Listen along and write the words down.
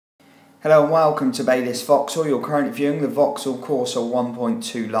Hello and welcome to Baylis Vauxhall. You're currently viewing the Vauxhall Corsa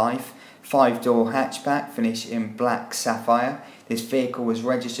 1.2 Life 5-door hatchback finished in black sapphire. This vehicle was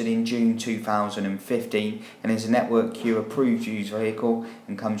registered in June 2015 and is a Network Q approved used vehicle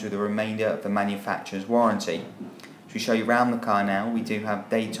and comes with the remainder of the manufacturer's warranty. To show you around the car now, we do have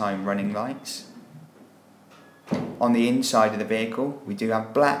daytime running lights. On the inside of the vehicle we do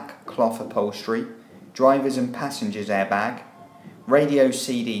have black cloth upholstery, driver's and passenger's airbag, radio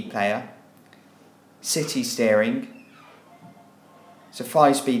CD player, city steering. It's a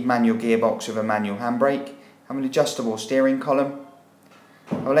 5-speed manual gearbox with a manual handbrake, have an adjustable steering column,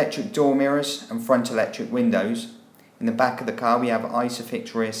 electric door mirrors and front electric windows. In the back of the car we have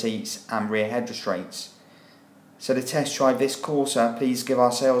ISOFIX rear seats and rear head restraints. So to test drive this Corsa, please give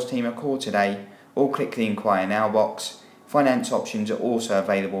our sales team a call today or click the Inquire Now box. Finance options are also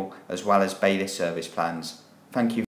available as well as Baylis service plans. Thank you.